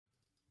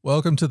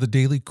Welcome to the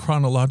Daily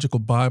Chronological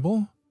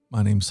Bible.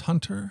 My name's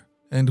Hunter,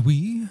 and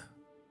we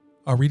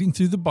are reading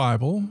through the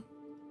Bible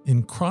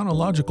in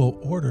chronological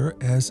order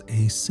as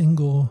a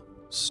single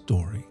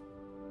story.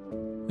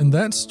 And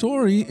that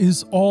story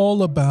is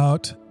all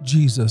about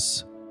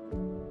Jesus.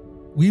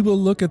 We will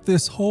look at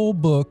this whole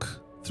book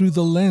through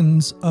the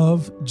lens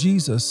of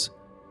Jesus.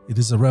 It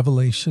is a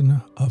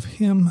revelation of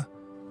Him,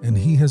 and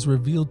He has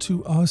revealed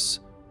to us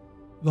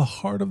the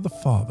heart of the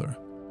Father.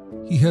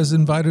 He has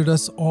invited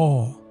us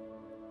all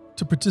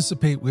to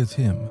participate with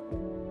Him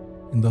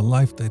in the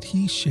life that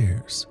He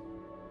shares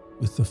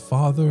with the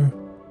Father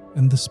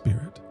and the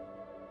Spirit.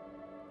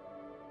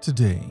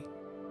 Today,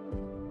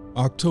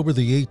 October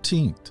the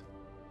 18th,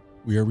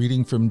 we are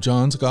reading from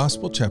John's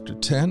Gospel, chapter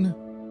 10,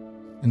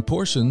 and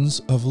portions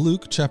of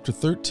Luke, chapter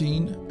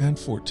 13 and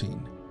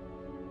 14.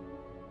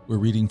 We're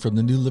reading from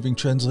the New Living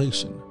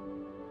Translation.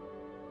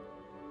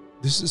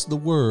 This is the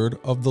word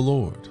of the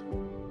Lord.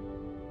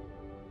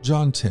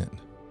 John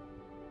 10.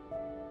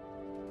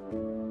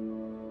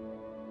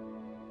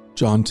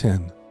 John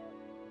 10.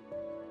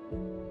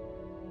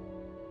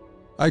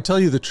 I tell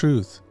you the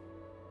truth.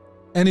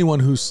 Anyone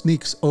who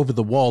sneaks over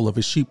the wall of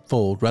a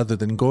sheepfold rather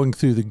than going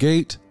through the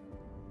gate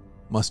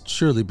must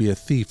surely be a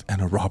thief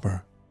and a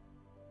robber.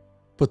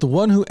 But the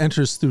one who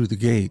enters through the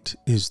gate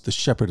is the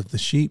shepherd of the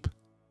sheep.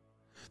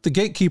 The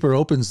gatekeeper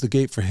opens the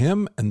gate for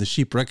him, and the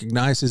sheep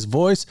recognize his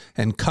voice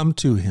and come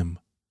to him.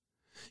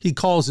 He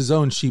calls his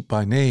own sheep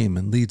by name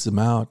and leads them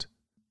out.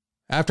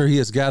 After he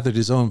has gathered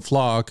his own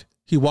flock,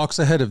 he walks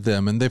ahead of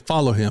them, and they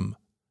follow him,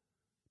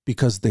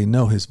 because they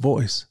know his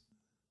voice.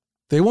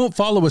 They won't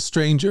follow a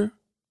stranger.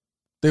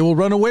 They will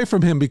run away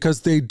from him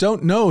because they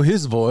don't know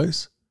his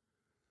voice.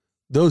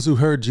 Those who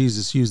heard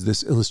Jesus use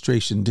this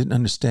illustration didn't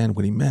understand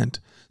what he meant,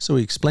 so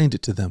he explained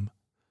it to them.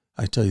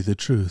 I tell you the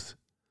truth.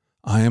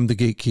 I am the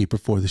gatekeeper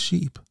for the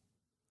sheep.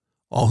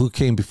 All who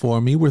came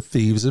before me were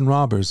thieves and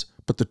robbers,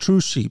 but the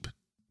true sheep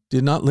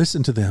did not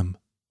listen to them.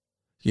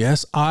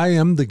 Yes, I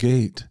am the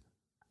gate.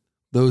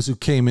 Those who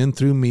came in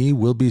through me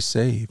will be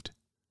saved.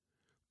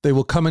 They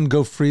will come and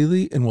go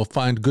freely and will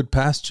find good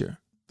pasture.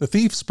 The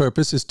thief's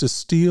purpose is to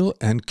steal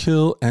and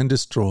kill and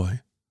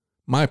destroy.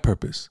 My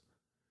purpose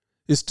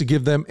is to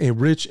give them a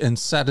rich and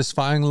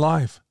satisfying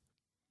life.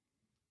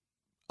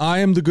 I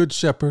am the good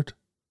shepherd.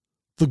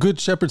 The good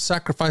shepherd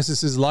sacrifices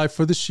his life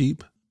for the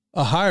sheep.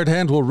 A hired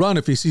hand will run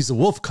if he sees a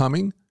wolf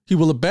coming. He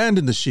will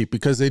abandon the sheep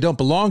because they don't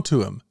belong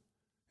to him,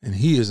 and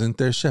he isn't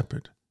their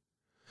shepherd.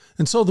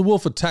 And so the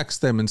wolf attacks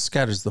them and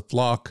scatters the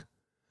flock.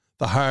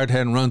 The hired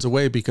hand runs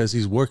away because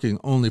he's working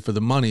only for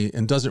the money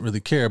and doesn't really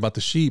care about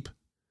the sheep.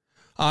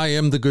 I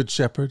am the good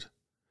shepherd.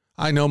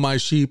 I know my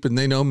sheep and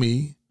they know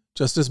me,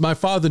 just as my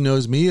Father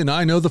knows me and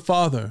I know the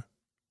Father.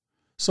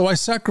 So I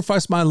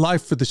sacrifice my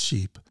life for the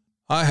sheep.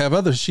 I have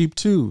other sheep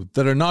too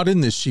that are not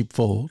in this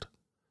sheepfold.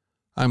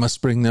 I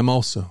must bring them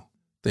also.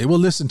 They will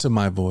listen to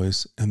my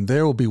voice, and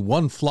there will be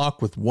one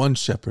flock with one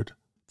shepherd.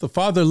 The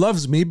Father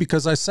loves me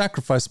because I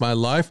sacrifice my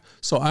life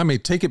so I may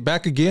take it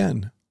back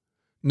again.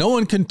 No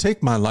one can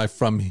take my life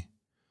from me.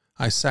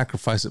 I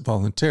sacrifice it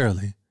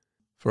voluntarily,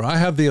 for I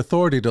have the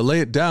authority to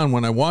lay it down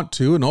when I want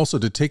to and also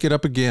to take it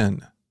up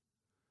again.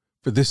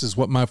 For this is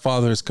what my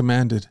Father has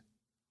commanded.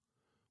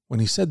 When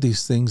he said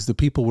these things, the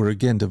people were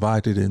again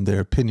divided in their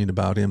opinion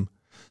about him.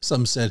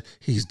 Some said,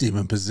 he's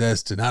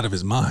demon-possessed and out of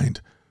his mind.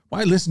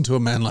 Why listen to a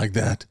man like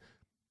that?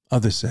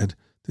 Others said,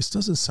 this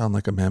doesn't sound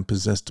like a man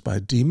possessed by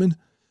a demon.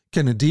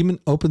 Can a demon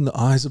open the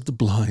eyes of the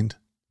blind?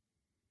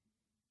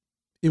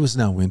 It was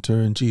now winter,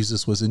 and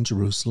Jesus was in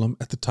Jerusalem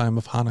at the time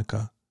of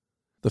Hanukkah,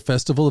 the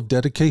festival of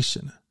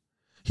dedication.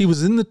 He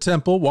was in the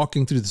temple,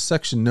 walking through the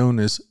section known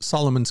as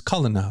Solomon's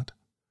Colonnade.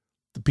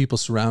 The people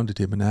surrounded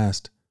him and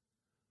asked,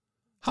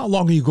 How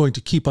long are you going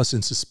to keep us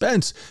in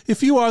suspense?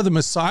 If you are the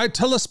Messiah,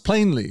 tell us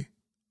plainly.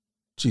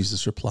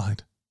 Jesus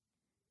replied,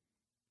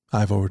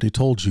 I've already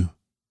told you,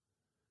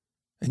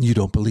 and you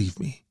don't believe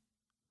me.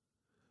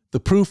 The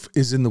proof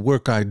is in the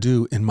work I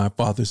do in my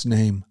Father's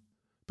name.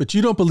 But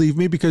you don't believe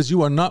me because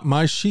you are not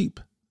my sheep.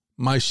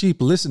 My sheep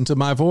listen to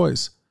my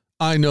voice.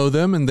 I know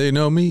them and they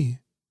know me.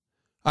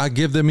 I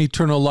give them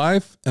eternal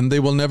life and they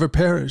will never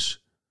perish.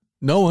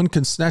 No one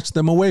can snatch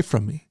them away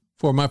from me,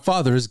 for my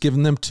Father has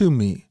given them to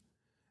me,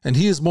 and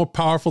He is more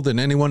powerful than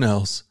anyone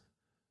else.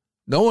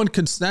 No one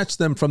can snatch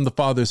them from the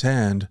Father's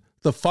hand.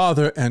 The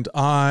Father and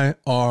I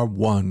are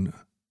one.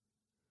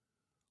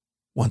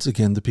 Once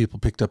again the people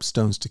picked up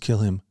stones to kill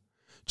him.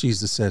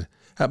 Jesus said,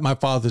 At my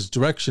Father's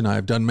direction I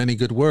have done many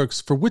good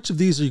works. For which of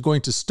these are you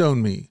going to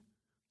stone me?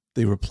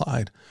 They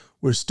replied,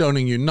 We're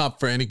stoning you not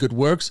for any good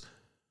works,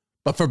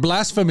 but for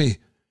blasphemy.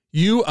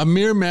 You, a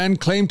mere man,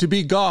 claim to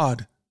be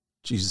God.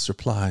 Jesus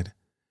replied,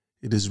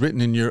 It is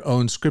written in your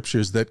own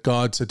scriptures that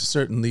God said to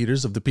certain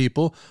leaders of the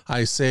people,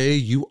 I say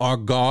you are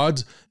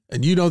gods,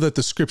 and you know that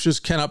the scriptures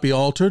cannot be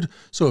altered.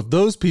 So if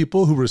those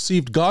people who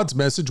received God's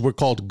message were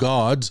called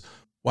gods,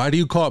 why do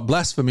you call it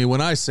blasphemy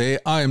when I say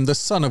I am the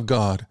Son of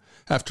God?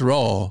 After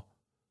all,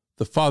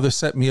 the Father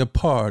set me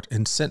apart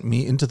and sent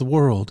me into the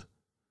world.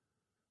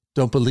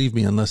 Don't believe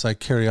me unless I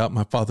carry out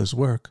my Father's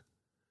work.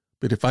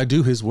 But if I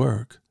do his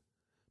work,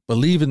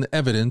 believe in the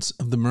evidence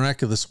of the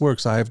miraculous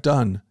works I have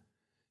done,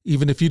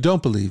 even if you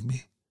don't believe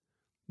me.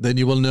 Then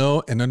you will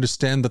know and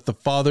understand that the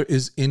Father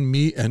is in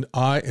me and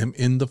I am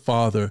in the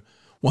Father."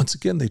 Once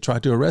again they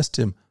tried to arrest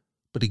him,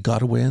 but he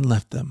got away and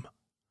left them.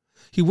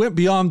 He went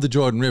beyond the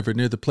Jordan River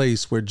near the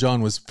place where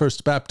John was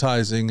first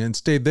baptizing and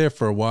stayed there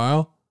for a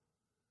while,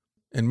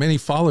 and many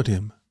followed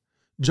him.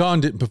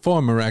 John didn't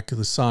perform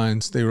miraculous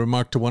signs, they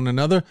remarked to one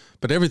another,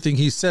 but everything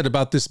he said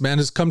about this man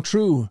has come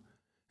true,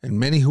 and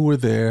many who were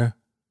there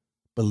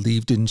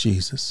believed in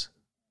Jesus.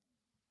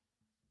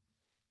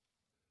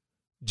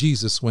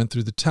 Jesus went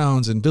through the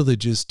towns and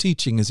villages,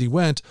 teaching as he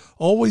went,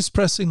 always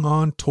pressing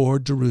on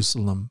toward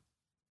Jerusalem.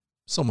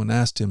 Someone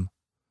asked him,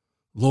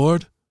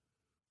 "Lord,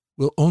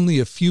 will only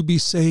a few be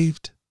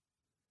saved?"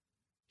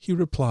 He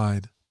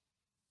replied,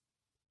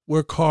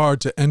 "Work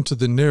hard to enter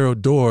the narrow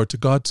door to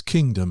God's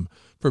kingdom,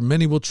 for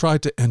many will try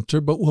to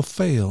enter but will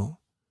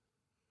fail.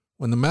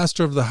 When the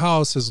master of the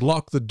house has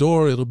locked the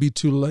door, it'll be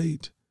too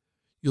late.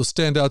 You'll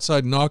stand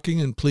outside knocking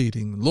and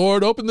pleading,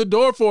 'Lord, open the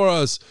door for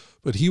us!'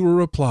 But he will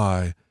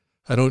reply,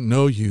 'I don't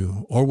know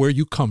you or where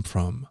you come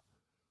from.'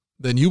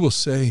 Then you will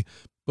say,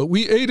 'But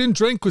we ate and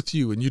drank with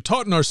you, and you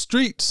taught in our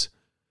streets.'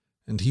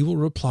 And he will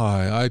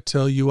reply, 'I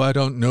tell you, I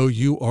don't know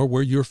you or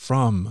where you're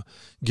from.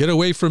 Get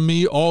away from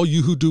me, all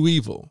you who do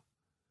evil.'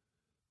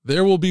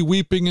 There will be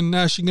weeping and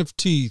gnashing of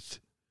teeth.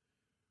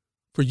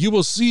 For you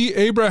will see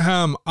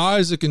Abraham,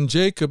 Isaac, and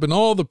Jacob, and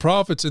all the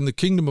prophets in the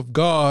kingdom of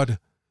God.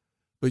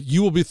 But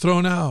you will be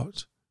thrown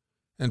out,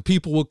 and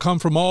people will come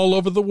from all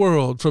over the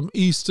world, from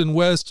east and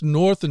west,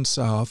 north and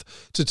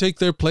south, to take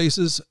their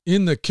places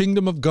in the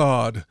kingdom of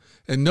God.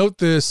 And note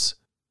this,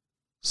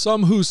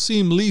 some who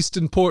seem least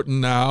important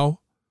now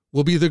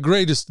will be the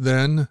greatest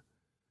then,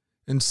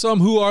 and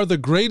some who are the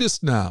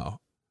greatest now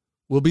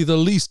will be the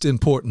least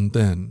important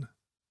then."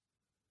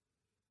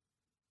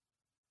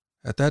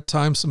 At that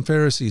time some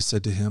Pharisees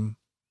said to him,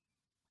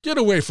 "Get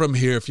away from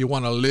here if you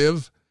want to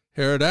live.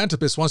 Herod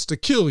Antipas wants to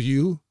kill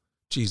you."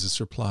 Jesus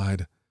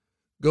replied,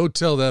 "Go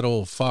tell that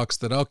old fox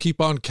that I'll keep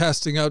on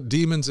casting out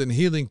demons and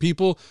healing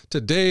people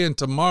today and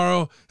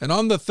tomorrow, and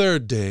on the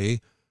third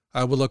day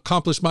I will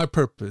accomplish my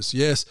purpose.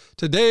 Yes,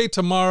 today,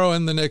 tomorrow,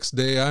 and the next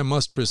day I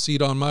must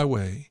proceed on my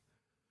way.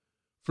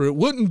 For it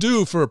wouldn't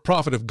do for a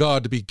prophet of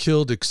God to be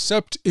killed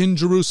except in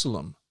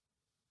Jerusalem.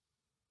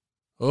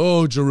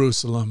 Oh,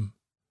 Jerusalem,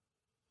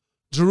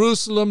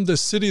 Jerusalem, the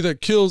city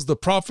that kills the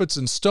prophets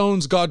and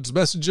stones God's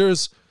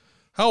messengers,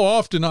 how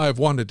often I have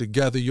wanted to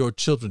gather your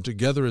children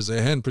together as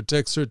a hen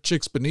protects her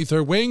chicks beneath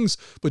her wings,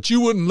 but you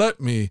wouldn't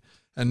let me.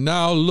 And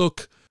now,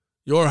 look,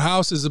 your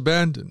house is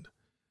abandoned,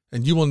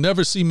 and you will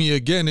never see me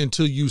again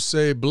until you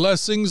say,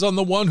 'Blessings on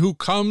the one who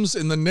comes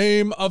in the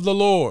name of the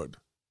Lord.'"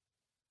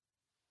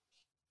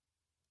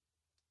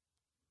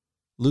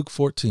 Luke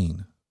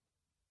 14.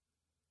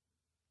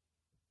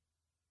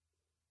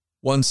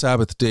 One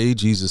Sabbath day,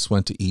 Jesus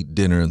went to eat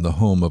dinner in the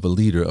home of a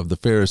leader of the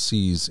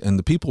Pharisees, and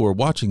the people were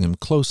watching him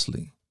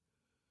closely.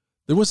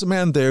 There was a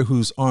man there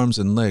whose arms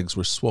and legs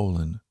were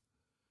swollen.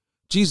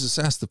 Jesus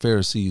asked the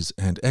Pharisees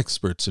and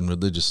experts in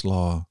religious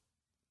law,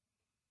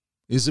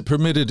 "Is it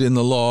permitted in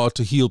the law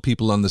to heal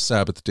people on the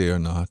Sabbath day or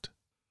not?"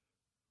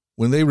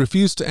 When they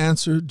refused to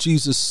answer,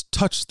 Jesus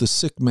touched the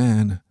sick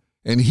man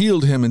and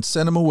healed him and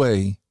sent him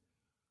away.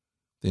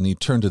 Then he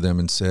turned to them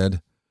and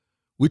said,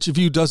 "Which of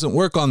you doesn't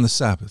work on the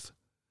Sabbath?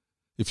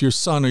 If your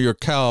son or your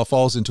cow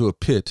falls into a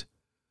pit,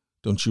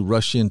 don't you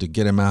rush in to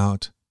get him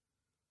out?"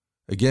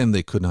 Again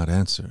they could not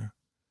answer.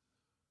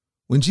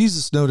 When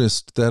Jesus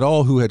noticed that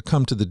all who had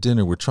come to the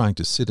dinner were trying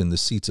to sit in the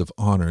seats of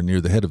honor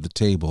near the head of the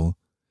table,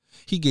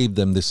 he gave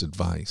them this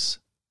advice: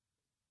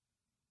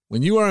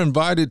 "When you are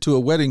invited to a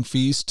wedding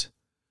feast,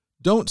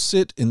 don't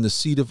sit in the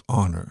seat of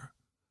honor.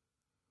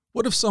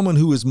 What if someone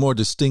who is more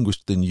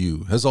distinguished than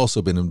you has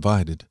also been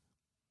invited?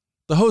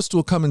 The host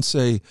will come and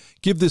say,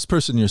 'Give this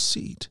person your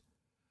seat.'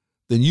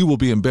 Then you will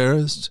be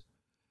embarrassed,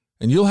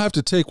 and you'll have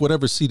to take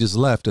whatever seat is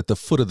left at the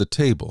foot of the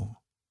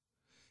table.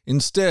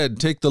 Instead,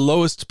 take the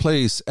lowest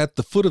place at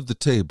the foot of the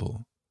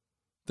table.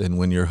 Then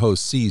when your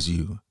host sees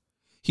you,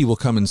 he will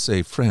come and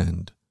say,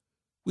 'Friend,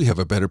 we have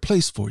a better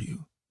place for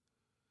you.'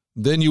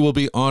 Then you will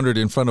be honored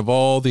in front of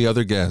all the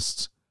other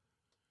guests.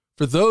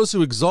 For those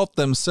who exalt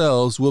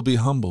themselves will be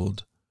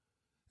humbled,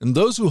 and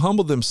those who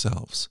humble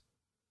themselves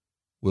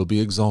will be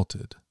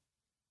exalted."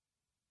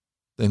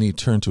 Then he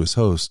turned to his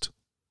host.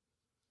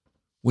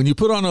 "When you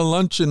put on a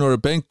luncheon or a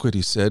banquet,"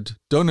 he said,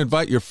 "don't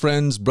invite your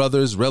friends,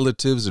 brothers,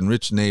 relatives, and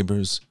rich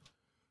neighbors,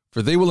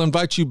 for they will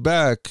invite you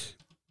back,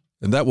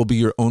 and that will be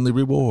your only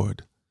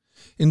reward.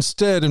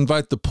 Instead,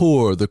 invite the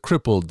poor, the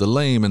crippled, the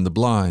lame, and the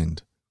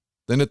blind.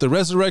 Then at the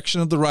resurrection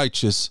of the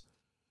righteous,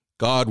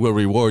 God will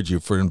reward you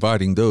for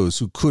inviting those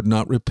who could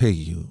not repay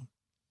you."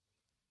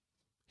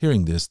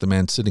 Hearing this, the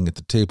man sitting at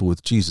the table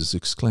with Jesus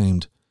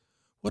exclaimed,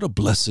 "What a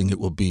blessing it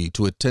will be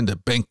to attend a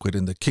banquet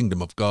in the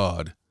kingdom of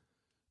God."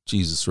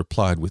 Jesus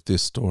replied with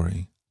this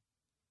story: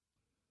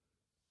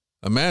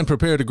 "A man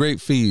prepared a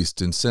great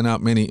feast and sent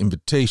out many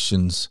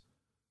invitations.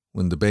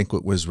 When the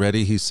banquet was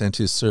ready, he sent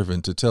his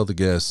servant to tell the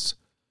guests,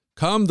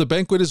 "Come, the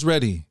banquet is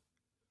ready."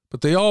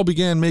 But they all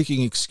began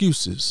making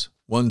excuses.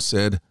 One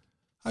said,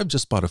 "I've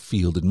just bought a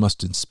field and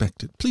must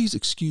inspect it. Please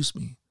excuse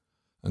me."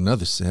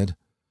 Another said,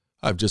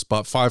 "I've just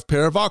bought 5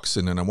 pair of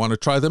oxen and I want to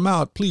try them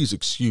out. Please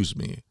excuse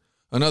me."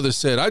 Another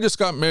said, "I just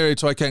got married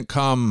so I can't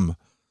come."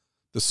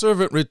 The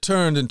servant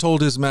returned and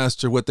told his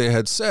master what they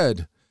had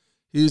said.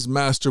 His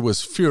master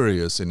was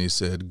furious, and he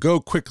said, "Go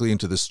quickly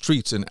into the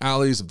streets and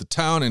alleys of the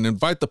town and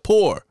invite the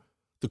poor,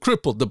 the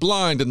crippled, the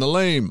blind, and the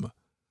lame."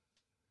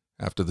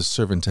 After the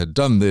servant had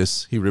done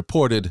this, he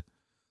reported,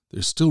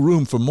 "There's still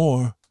room for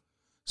more."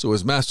 So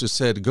his master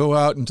said, "Go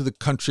out into the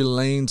country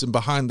lanes and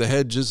behind the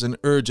hedges and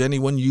urge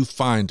anyone you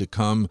find to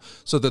come,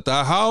 so that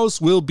the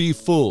house will be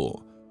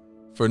full.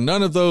 For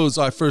none of those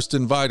I first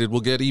invited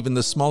will get even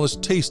the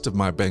smallest taste of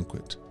my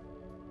banquet."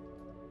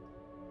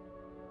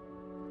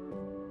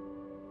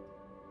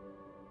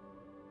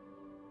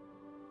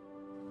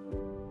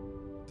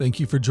 Thank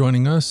you for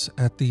joining us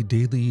at the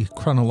Daily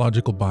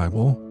Chronological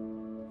Bible.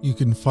 You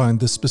can find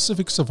the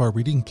specifics of our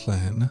reading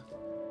plan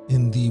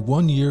in the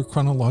 1-Year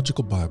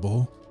Chronological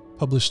Bible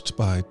published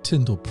by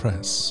Tyndall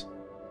Press.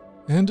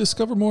 And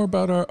discover more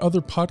about our other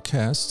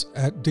podcasts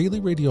at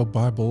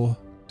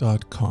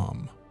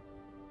dailyradiobible.com,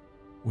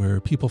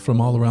 where people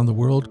from all around the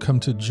world come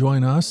to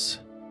join us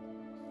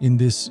in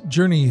this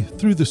journey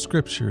through the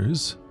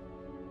Scriptures,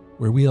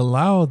 where we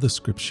allow the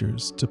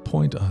Scriptures to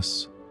point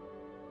us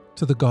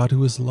to the God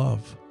who is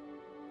love,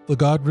 the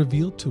God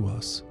revealed to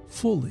us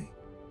fully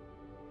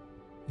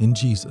in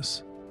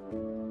Jesus.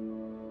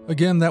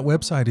 Again, that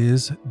website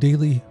is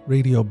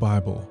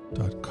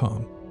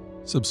dailyradiobible.com.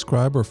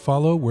 Subscribe or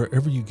follow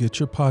wherever you get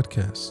your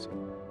podcast.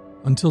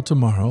 Until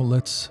tomorrow,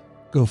 let's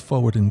go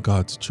forward in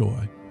God's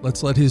joy.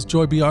 Let's let His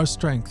joy be our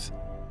strength.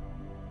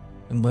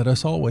 And let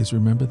us always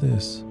remember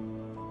this,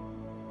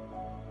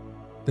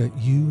 that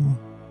you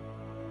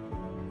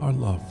are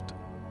loved.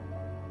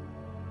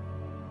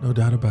 No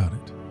doubt about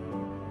it.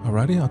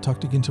 Alrighty, I'll talk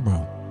to you again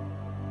tomorrow.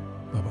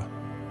 Bye-bye.